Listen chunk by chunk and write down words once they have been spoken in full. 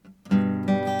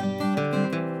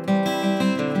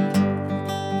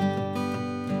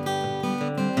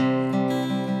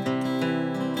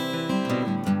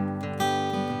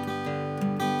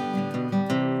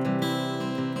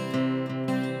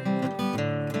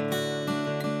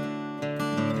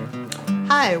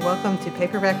Hi, welcome to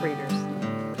Paperback Readers.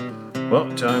 Well,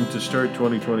 time to start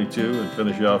 2022 and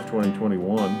finish off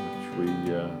 2021, which we,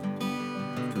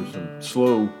 after some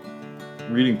slow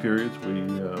reading periods, we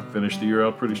finished the year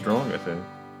out pretty strong, I think.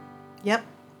 Yep.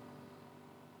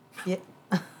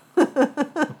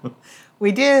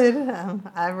 We did.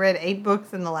 I've read 8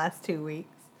 books in the last 2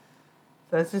 weeks.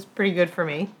 So this is pretty good for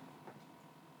me.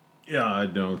 Yeah, I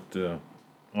don't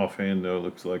offhand know. It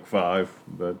looks like 5,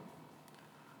 but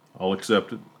I'll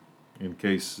accept it in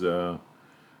case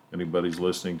anybody's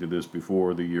listening to this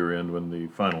before the year end when the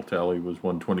final tally was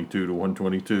 122 to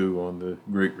 122 on the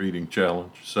Great Reading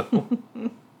Challenge. So, all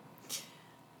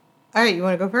right, you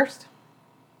want to go first?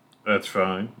 That's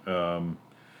fine.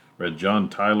 Read John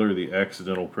Tyler, The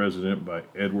Accidental President by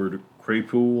Edward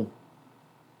Kraepelin.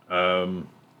 Well,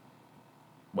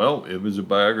 it was a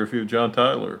biography of John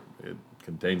Tyler. It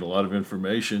contained a lot of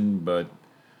information, but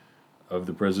of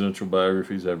the presidential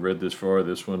biographies I've read this far,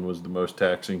 this one was the most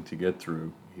taxing to get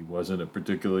through. He wasn't a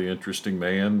particularly interesting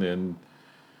man, and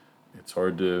it's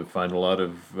hard to find a lot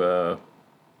of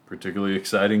particularly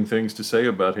exciting things to say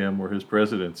about him or his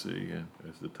presidency. And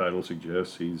as the title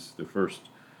suggests, he's the first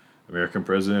American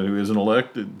president who isn't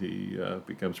elected. He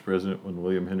becomes president when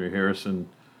William Henry Harrison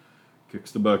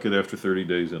kicks the bucket after 30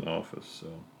 days in office. So,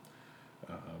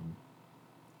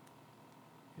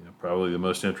 probably the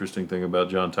most interesting thing about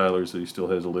John Tyler is that he still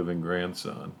has a living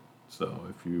grandson. So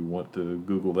if you want to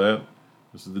Google that,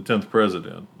 this is the 10th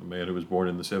president, a man who was born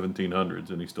in the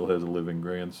 1700s, and he still has a living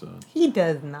grandson. He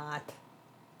does not.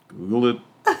 Google it.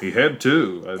 He had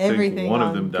 2. I Everything think one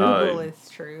of them died. Google is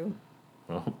true.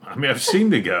 Well, I mean, I've seen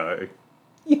the guy.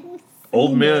 You've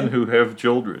Old seen men it. who have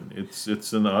children.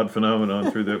 It's an odd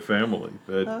phenomenon through that family.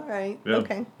 But All right. yeah,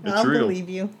 Okay. it's I'll real. believe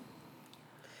you.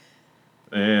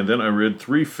 And then I read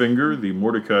Three Finger, the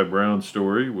Mordecai Brown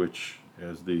story, which,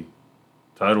 as the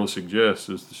title suggests,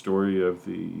 is the story of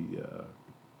the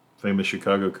famous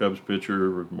Chicago Cubs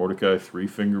pitcher Mordecai Three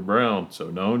Finger Brown, so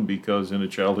known because in a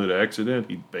childhood accident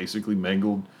he basically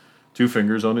mangled 2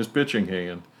 fingers on his pitching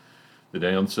hand. The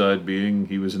downside being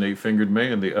he was an 8-fingered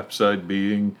man. The upside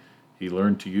being he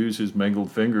learned to use his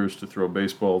mangled fingers to throw a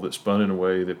baseball that spun in a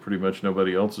way that pretty much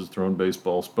nobody else has thrown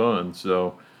baseball spun.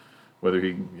 So whether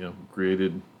he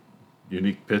created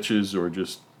unique pitches or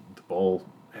just the ball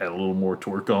had a little more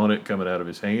torque on it coming out of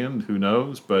his hand, who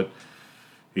knows? But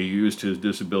he used his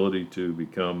disability to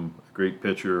become a great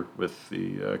pitcher with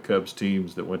the Cubs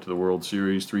teams that went to the World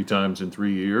Series 3 times in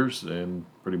 3 years and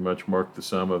pretty much marked the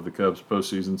sum of the Cubs'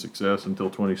 postseason success until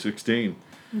 2016.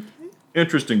 Okay.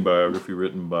 Interesting biography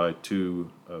written by 2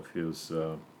 of his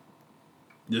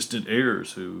distant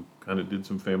heirs who kind of did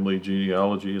some family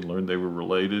genealogy and learned they were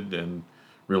related and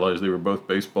realized they were both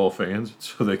baseball fans,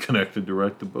 so they connected to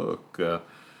write the book. Not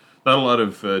a lot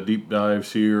of deep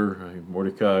dives here.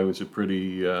 Mordecai was a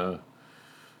pretty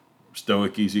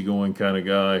stoic, easygoing kind of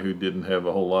guy who didn't have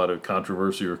a whole lot of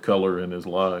controversy or color in his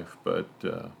life, but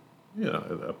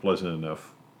a pleasant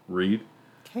enough read.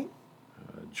 Okay.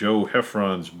 Joe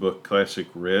Heffron's book, Classic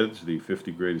Reds, the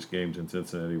 50 Greatest Games in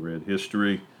Cincinnati Red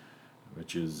History,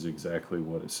 which is exactly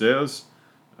what it says.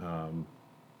 An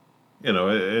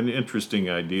interesting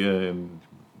idea, and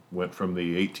went from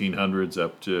the 1800s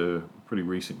up to pretty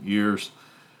recent years.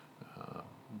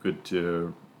 Good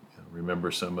to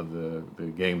remember some of the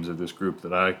games of this group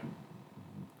that I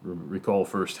recall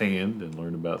firsthand and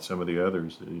learn about some of the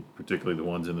others, particularly the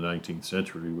ones in the 19th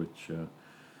century, which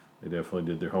they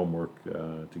definitely did their homework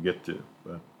to get to.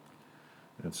 But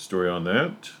that's a story on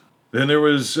that. Then there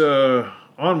was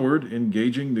Onward,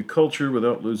 Engaging the Culture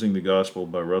Without Losing the Gospel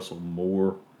by Russell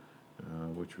Moore,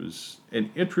 which was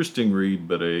an interesting read,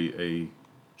 but a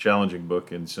challenging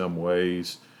book in some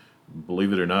ways.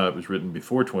 Believe it or not, it was written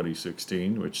before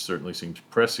 2016, which certainly seems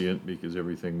prescient because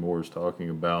everything Moore is talking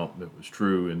about that was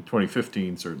true in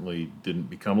 2015 certainly didn't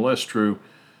become less true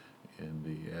in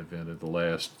the advent of the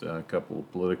last couple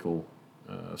of political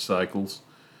cycles.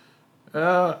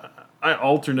 I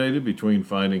alternated between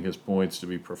finding his points to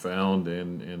be profound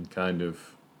and kind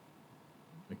of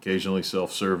occasionally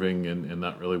self-serving and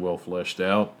not really well fleshed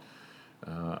out.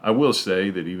 I will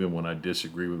say that even when I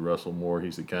disagree with Russell Moore,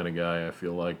 he's the kind of guy I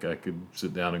feel like I could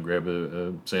sit down and grab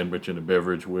a sandwich and a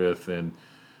beverage with, and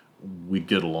we'd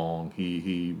get along.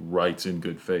 He writes in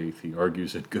good faith. He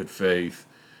argues in good faith.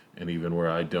 And even where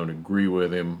I don't agree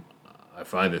with him, I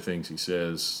find the things he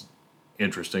says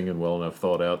interesting and well enough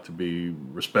thought out to be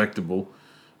respectable.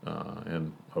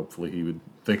 And hopefully he would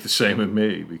think the same of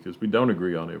me because we don't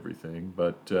agree on everything.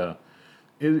 But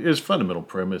his fundamental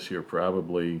premise here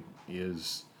probably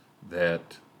is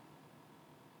that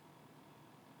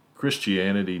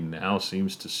Christianity now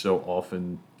seems to so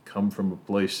often come from a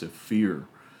place of fear,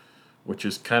 which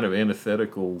is kind of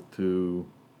antithetical to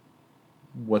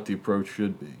what the approach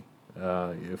should be.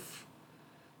 If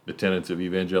the tenets of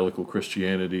evangelical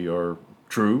Christianity are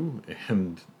true,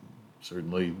 and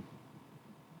certainly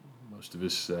most of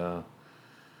us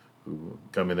who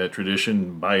come in that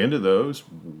tradition buy into those,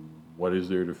 what is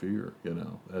there to fear?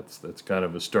 That's kind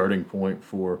of a starting point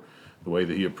for the way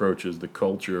that he approaches the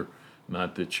culture.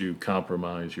 Not that you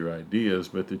compromise your ideas,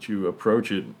 but that you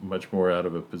approach it much more out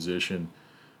of a position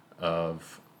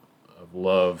of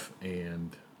love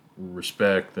and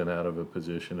respect than out of a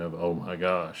position of, oh my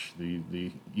gosh,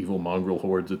 the evil mongrel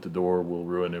hordes at the door will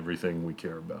ruin everything we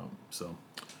care about. So,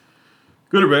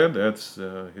 good or bad, that's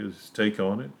his take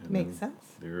on it. And Makes sense.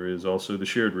 There is also the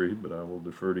shared read, but I will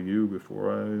defer to you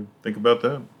before I think about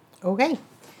that. Okay.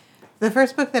 The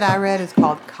first book that I read is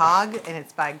called Cog, and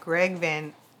it's by Greg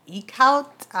Van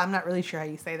Eekhout. I'm not really sure how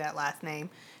you say that last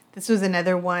name. This was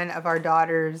another one of our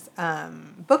daughter's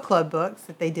book club books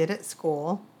that they did at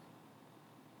school.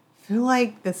 I feel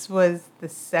like this was the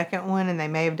second one, and they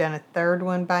may have done a third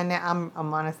one by now.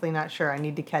 I'm honestly not sure. I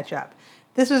need to catch up.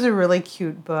 This was a really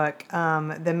cute book.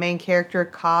 The main character,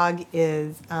 Cog,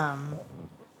 is,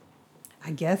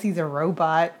 I guess he's a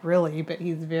robot, really, but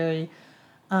he's very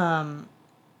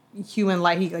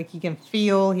human-like. He can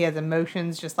feel. He has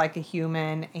emotions just like a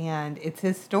human, and it's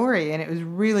his story. And it was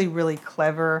really, really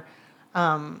clever.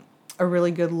 A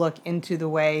really good look into the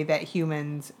way that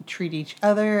humans treat each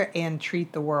other and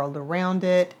treat the world around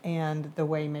it, and the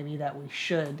way maybe that we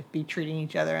should be treating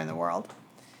each other in the world.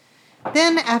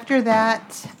 Then after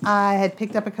that, I had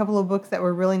picked up a couple of books that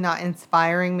were really not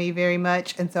inspiring me very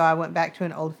much, and so I went back to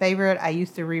an old favorite. I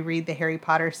used to reread the Harry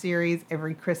Potter series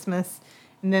every Christmas,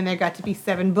 and then there got to be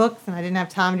 7 books, and I didn't have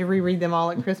time to reread them all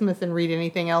at Christmas and read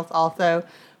anything else also.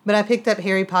 But I picked up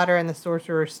Harry Potter and the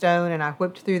Sorcerer's Stone, and I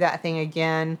whipped through that thing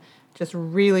again, just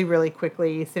really, really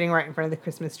quickly, sitting right in front of the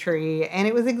Christmas tree, and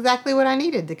it was exactly what I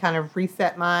needed to kind of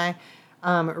reset my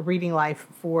reading life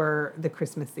for the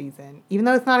Christmas season. Even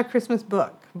though it's not a Christmas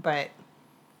book, but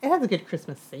it has a good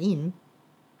Christmas scene.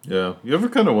 Yeah. You ever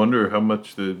kind of wonder how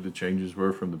much the changes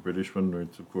were from the British one?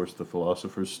 It's, of course, the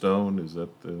Philosopher's Stone. Is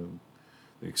that the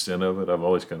extent of it? I've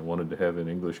always kind of wanted to have an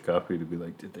English copy to be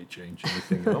like, did they change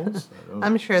anything else?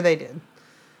 I'm sure they did.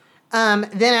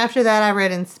 Then after that, I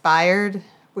read Inspired,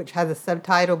 which has a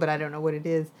subtitle, but I don't know what it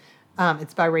is.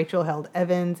 It's by Rachel Held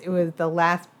Evans. It was the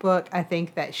last book, I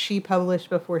think, that she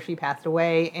published before she passed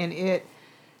away, and it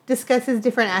discusses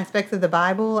different aspects of the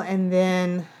Bible, and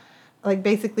then, like,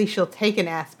 basically she'll take an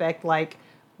aspect, like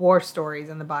war stories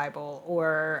in the Bible,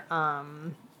 or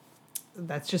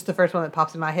that's just the first one that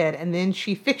pops in my head, and then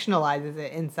she fictionalizes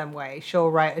it in some way.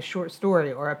 She'll write a short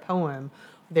story or a poem.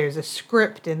 There's a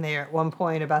script in there at one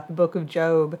point about the book of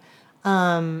Job.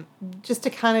 Just to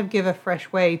kind of give a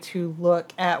fresh way to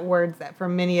look at words that for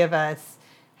many of us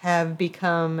have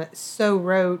become so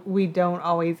rote, we don't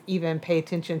always even pay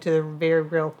attention to the very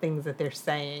real things that they're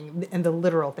saying and the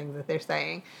literal things that they're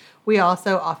saying. We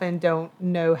also often don't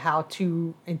know how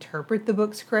to interpret the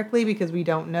books correctly because we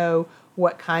don't know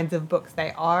what kinds of books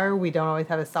they are. We don't always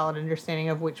have a solid understanding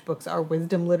of which books are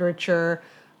wisdom literature,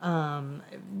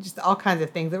 just all kinds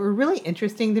of things that were really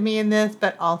interesting to me in this,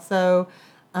 but also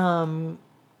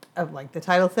like the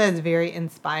title says, very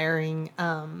inspiring,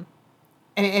 and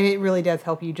it really does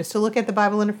help you just to look at the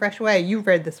Bible in a fresh way. You've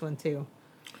read this one too.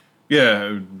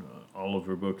 Yeah, all of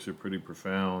her books are pretty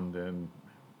profound, and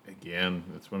again,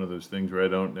 it's one of those things where I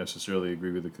don't necessarily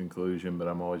agree with the conclusion, but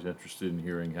I'm always interested in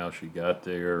hearing how she got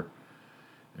there.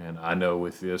 And I know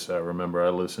with this, I remember I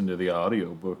listened to the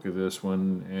audio book of this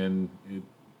one, and it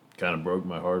kind of broke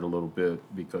my heart a little bit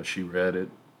because she read it,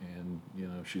 and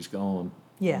she's gone.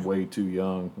 Yeah. Way too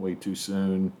young, way too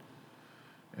soon.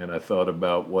 And I thought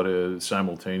about what a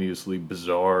simultaneously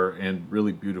bizarre and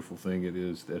really beautiful thing it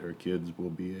is that her kids will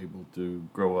be able to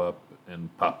grow up and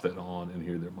pop that on and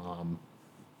hear their mom,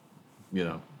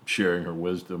 sharing her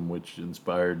wisdom, which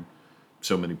inspired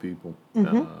so many people.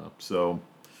 Mm-hmm. So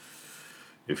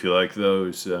if you like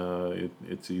those,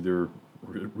 it's either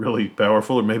really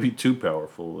powerful or maybe too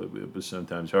powerful. It was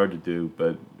sometimes hard to do,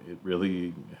 but it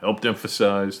really helped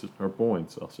emphasize her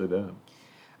points. I'll say that.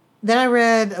 Then I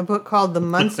read a book called The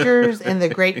Munsters and the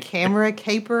Great Camera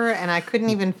Caper, and I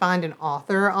couldn't even find an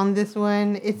author on this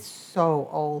one. It's so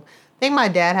old. I think my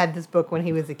dad had this book when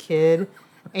he was a kid,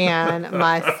 and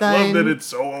my son... I love that it's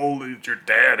so old that your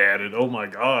dad had it. Oh my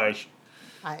gosh.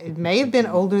 It may have been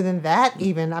older than that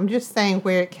even. I'm just saying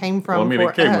where it came from. Well,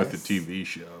 it came us. with the TV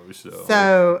show.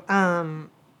 So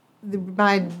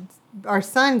our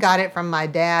son got it from my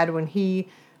dad when he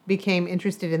became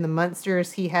interested in the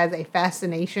Munsters. He has a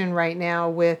fascination right now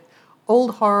with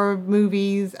old horror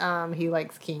movies. He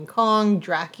likes King Kong,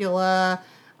 Dracula,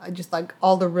 just like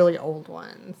all the really old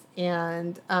ones.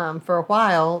 And for a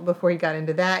while, before he got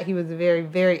into that, he was very,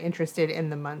 very interested in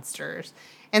the Munsters.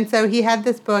 And so he had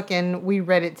this book, and we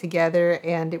read it together,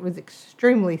 and it was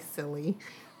extremely silly.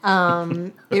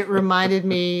 It reminded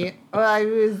me, well, it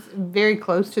was very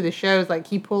close to the shows. Like,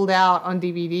 he pulled out on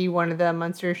DVD one of the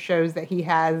Munsters shows that he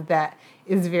has that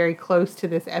is very close to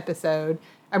this episode.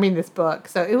 I mean, this book.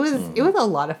 So it was a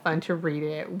lot of fun to read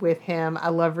it with him. I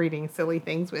love reading silly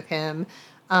things with him.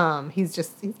 He's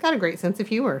got a great sense of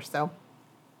humor. So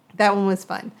that one was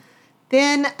fun.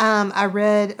 Then I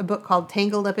read a book called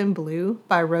Tangled Up in Blue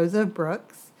by Rosa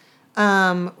Brooks,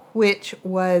 which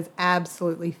was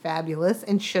absolutely fabulous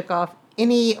and shook off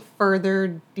any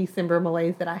further December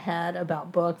malaise that I had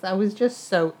about books. I was just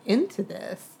so into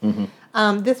this.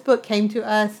 Mm-hmm. This book came to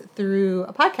us through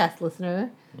a podcast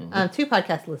listener, two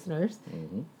podcast listeners.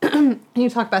 Mm-hmm. You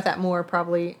talk about that more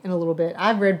probably in a little bit.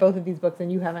 I've read both of these books and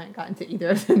you haven't gotten to either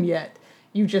of them yet.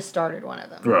 You just started one of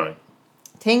them. Right.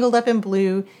 Tangled Up in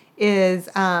Blue is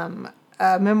a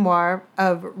memoir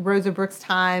of Rosa Brooks'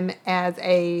 time as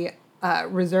a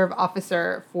reserve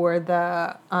officer for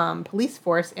the police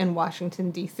force in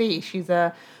Washington, D.C. She's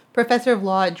a professor of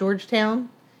law at Georgetown,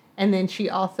 and then she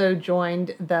also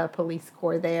joined the police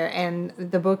corps there. And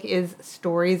the book is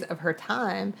stories of her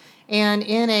time, and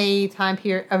in a time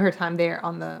period of her time there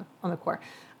on the corps,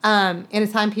 in a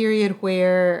time period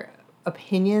where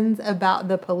opinions about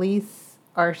the police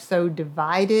are so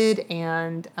divided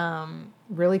and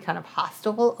really kind of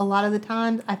hostile a lot of the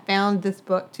times. I found this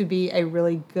book to be a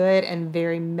really good and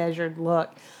very measured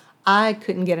look. I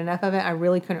couldn't get enough of it. I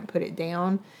really couldn't put it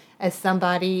down. As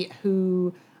somebody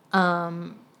who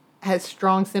has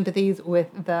strong sympathies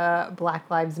with the Black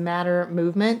Lives Matter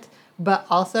movement, but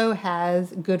also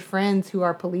has good friends who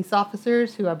are police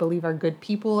officers who I believe are good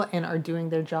people and are doing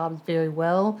their jobs very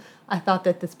well, I thought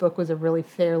that this book was a really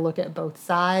fair look at both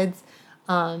sides.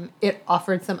 It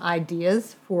offered some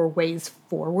ideas for ways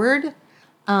forward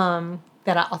that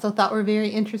I also thought were very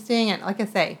interesting. And like I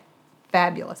say,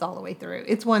 fabulous all the way through.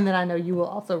 It's one that I know you will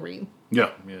also read.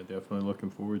 Yeah, definitely looking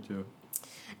forward to it.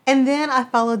 And then I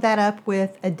followed that up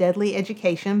with A Deadly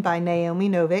Education by Naomi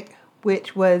Novik,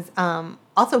 which was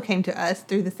also came to us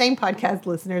through the same podcast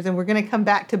listeners. And we're going to come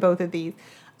back to both of these.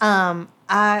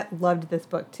 I loved this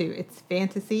book too. It's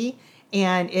fantasy.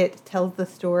 And it tells the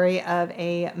story of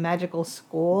a magical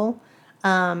school.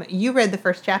 You read the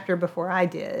first chapter before I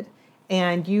did,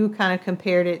 and you kind of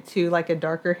compared it to like a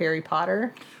darker Harry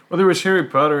Potter. Well, there was Harry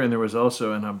Potter, and there was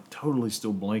also, and I'm totally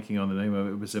still blanking on the name of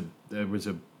it. It was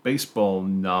a baseball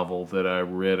novel that I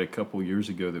read a couple years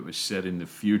ago that was set in the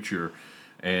future,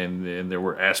 and there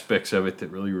were aspects of it that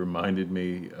really reminded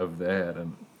me of that.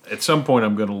 And at some point,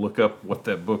 I'm going to look up what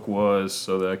that book was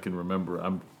so that I can remember.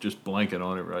 I'm just blanking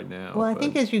on it right now. Well, I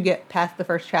think as you get past the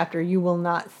first chapter, you will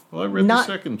not. Well, I read the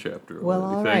second chapter already. Well,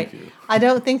 all right. Thank you. I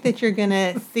don't think that you're going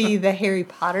to see the Harry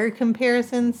Potter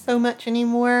comparisons so much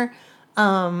anymore.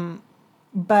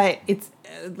 But it's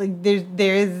like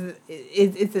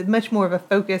it's much more of a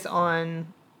focus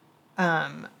on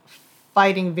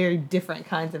fighting very different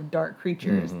kinds of dark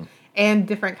creatures and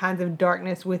different kinds of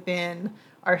darkness within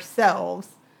ourselves.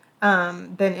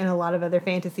 Than in a lot of other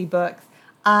fantasy books.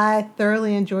 I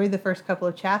thoroughly enjoyed the first couple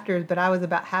of chapters, but I was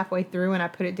about halfway through and I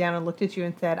put it down and looked at you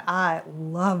and said, I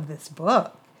love this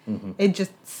book. Mm-hmm. It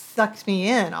just sucked me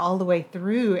in all the way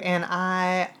through, and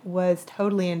I was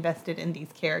totally invested in these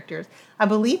characters. I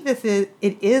believe it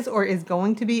is or is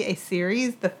going to be a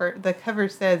series. The cover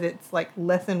says it's like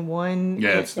lesson 1.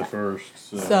 Yeah, it's the first.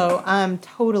 So I'm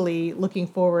totally looking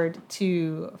forward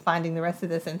to finding the rest of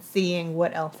this and seeing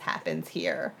what else happens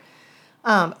here.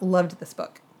 Loved this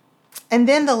book. And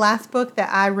then the last book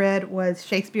that I read was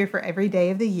Shakespeare for Every Day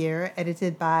of the Year,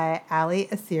 edited by Ali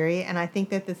Asiri. And I think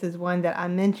that this is one that I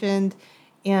mentioned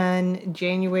in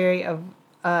January of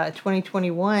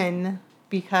 2021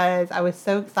 because I was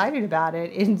so excited about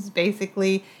it.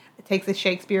 It takes a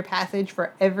Shakespeare passage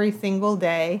for every single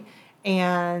day.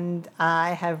 And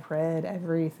I have read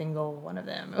every single one of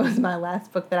them. It was my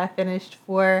last book that I finished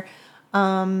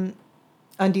on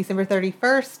December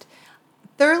 31st.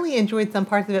 Thoroughly enjoyed some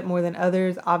parts of it more than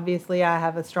others. Obviously, I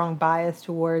have a strong bias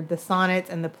toward the sonnets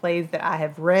and the plays that I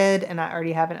have read, and I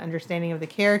already have an understanding of the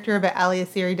character, but Ali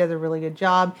Asiri does a really good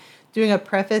job. doing a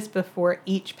preface before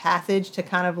each passage to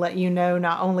kind of let you know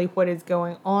not only what is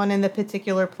going on in the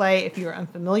particular play if you're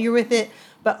unfamiliar with it,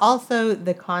 but also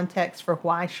the context for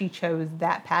why she chose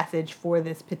that passage for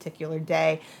this particular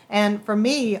day. And for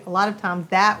me, a lot of times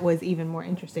that was even more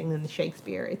interesting than the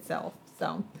Shakespeare itself.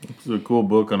 So It's a cool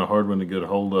book and a hard one to get a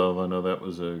hold of. I know that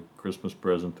was a Christmas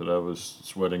present that I was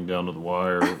sweating down to the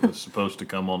wire. It was supposed to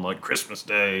come on like Christmas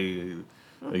Day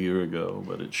a year ago,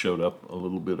 but it showed up a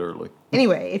little bit early.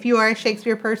 anyway, if you are a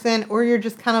Shakespeare person or you're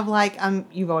just kind of like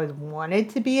you've always wanted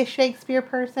to be a Shakespeare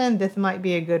person, this might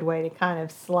be a good way to kind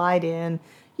of slide in.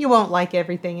 You won't like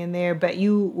everything in there, but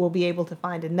you will be able to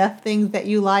find enough things that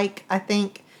you like, I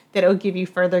think, that it'll give you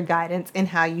further guidance in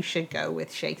how you should go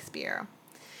with Shakespeare.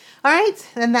 All right,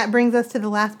 and that brings us to the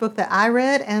last book that I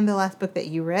read and the last book that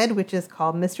you read, which is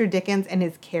called Mr. Dickens and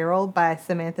His Carol by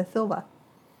Samantha Silva.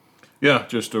 Yeah,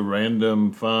 just a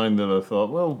random find that I thought,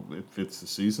 well, it fits the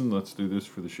season. Let's do this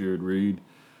for the shared read.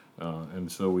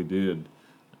 And so we did.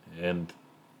 And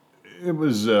it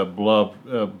was blobbed.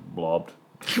 It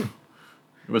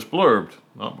was blurbed,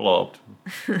 not blobbed,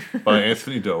 by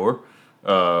Anthony Doerr,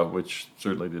 which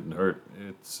certainly didn't hurt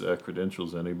its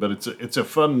credentials any. But it's a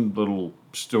fun little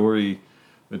story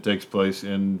that takes place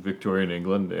in Victorian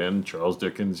England, and Charles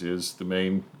Dickens is the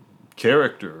main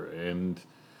character, and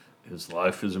his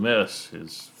life is a mess.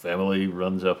 His family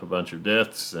runs up a bunch of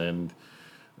debts, and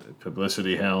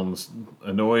publicity hounds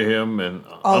annoy him, and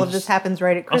All of this happens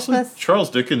right at honestly, Christmas.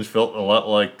 Charles Dickens felt a lot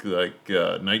like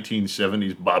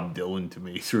 1970s Bob Dylan to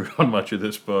me throughout much of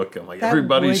this book. I'm like, That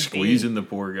everybody's would be squeezing the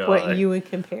poor guy. What you would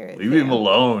compare it Leave to. him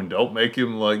alone. Don't make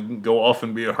him like go off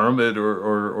and be a hermit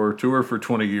or tour for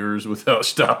 20 years without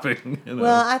stopping. You know?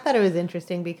 Well, I thought it was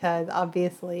interesting because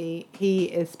obviously he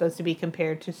is supposed to be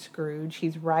compared to Scrooge.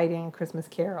 He's writing A Christmas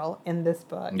Carol in this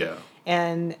book. Yeah.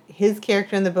 And his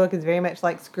character in the book is very much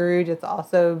like Scrooge. It's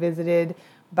also visited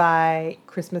by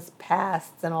Christmas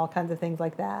pasts and all kinds of things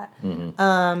like that.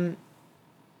 Mm-hmm.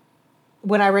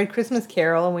 When I read Christmas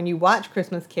Carol, and when you watch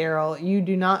Christmas Carol, you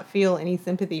do not feel any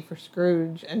sympathy for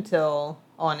Scrooge until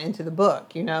on into the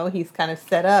book. You know, he's kind of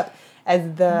set up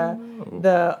as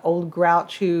the old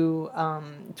grouch who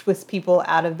twists people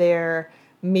out of their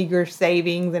meager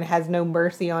savings and has no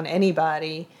mercy on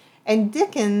anybody. And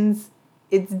Dickens,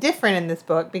 it's different in this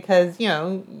book because, you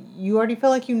know, you already feel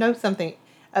like you know something.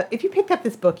 If you picked up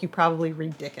this book, you probably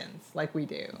read Dickens like we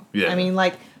do. Yeah. I mean,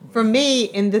 like, for me,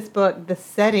 in this book, the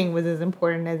setting was as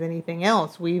important as anything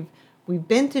else. We've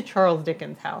been to Charles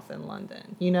Dickens' house in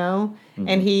London, you know? Mm-hmm.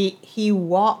 And he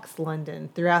walks London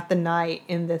throughout the night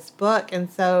in this book.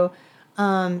 And so,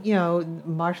 you know,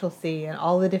 Marshalsea and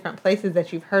all the different places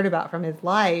that you've heard about from his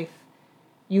life,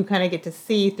 you kind of get to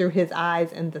see through his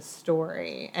eyes in the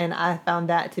story. And I found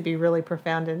that to be really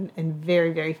profound and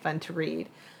very, very fun to read.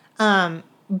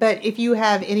 But if you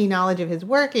have any knowledge of his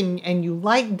work and you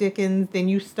like Dickens, then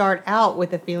you start out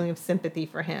with a feeling of sympathy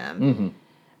for him. Mm-hmm.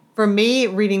 For me,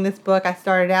 reading this book, I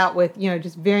started out with, you know,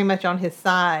 just very much on his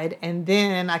side. And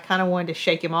then I kind of wanted to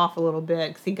shake him off a little bit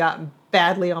because he got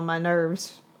badly on my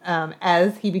nerves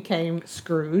as he became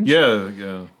Scrooge.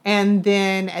 Yeah. And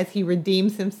then as he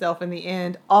redeems himself in the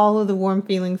end, all of the warm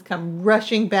feelings come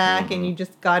rushing back. Mm-hmm. And you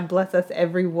just, God bless us,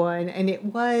 everyone. And it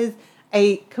was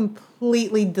a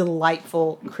completely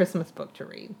delightful Christmas book to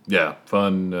read. Yeah,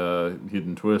 fun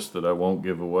hidden twist that I won't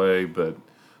give away, but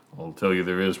I'll tell you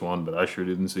there is one, but I sure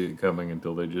didn't see it coming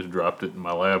until they just dropped it in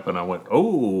my lap, and I went,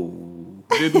 oh,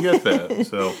 didn't get that.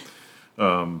 So,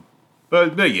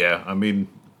 but yeah, I mean,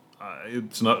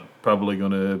 it's not probably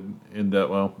going to end that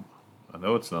well. I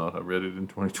know it's not. I read it in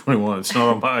 2021. It's not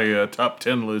on my top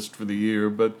 10 list for the year,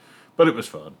 but it was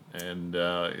fun, and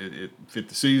it fit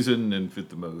the season and fit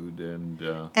the mood.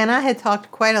 And I had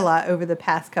talked quite a lot over the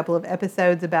past couple of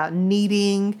episodes about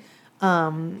needing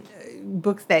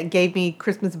books that gave me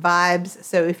Christmas vibes.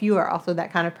 So if you are also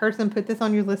that kind of person, put this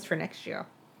on your list for next year.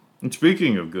 And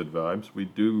speaking of good vibes, we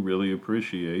do really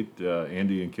appreciate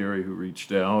Andy and Carrie who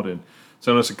reached out and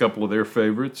sent us a couple of their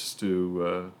favorites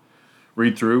to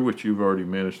read through, which you've already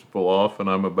managed to pull off, and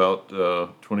I'm about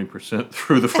 20%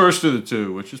 through the first of the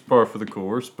two, which is par for the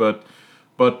course. But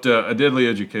A Deadly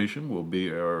Education will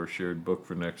be our shared book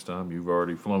for next time. You've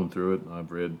already flown through it, and I've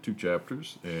read 2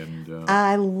 chapters. And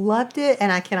I loved it,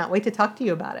 and I cannot wait to talk to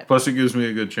you about it. Plus, it gives me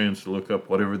a good chance to look up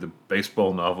whatever the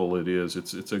baseball novel it is.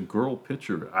 It's a girl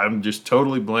pitcher. I'm just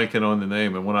totally blanking on the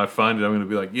name, and when I find it, I'm going to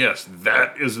be like, yes,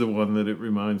 that is the one that it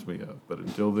reminds me of. But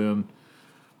until then,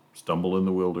 stumble in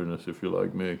the wilderness if you're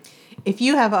like me. If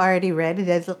you have already read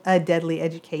A Deadly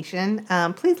Education,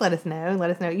 please let us know. Let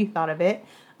us know what you thought of it.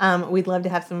 We'd love to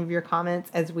have some of your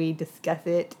comments as we discuss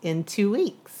it in 2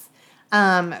 weeks.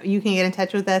 You can get in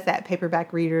touch with us at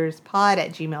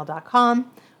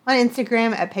paperbackreaderspod@gmail.com, on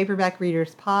Instagram at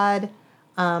paperbackreaderspod,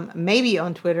 maybe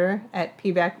on Twitter at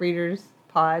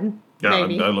pbackreaderspod. Yeah,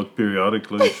 Maybe. I look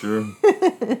periodically, sure.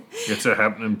 It's a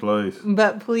happening place.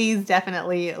 But please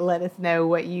definitely let us know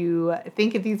what you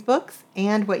think of these books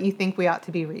and what you think we ought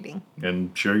to be reading.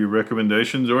 And share your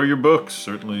recommendations or your books.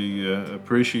 Certainly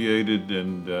appreciated,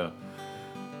 and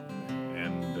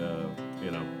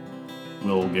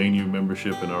we'll gain you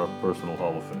membership in our personal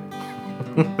Hall of Fame.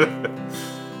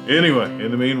 Anyway, in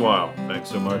the meanwhile, thanks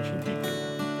so much and keep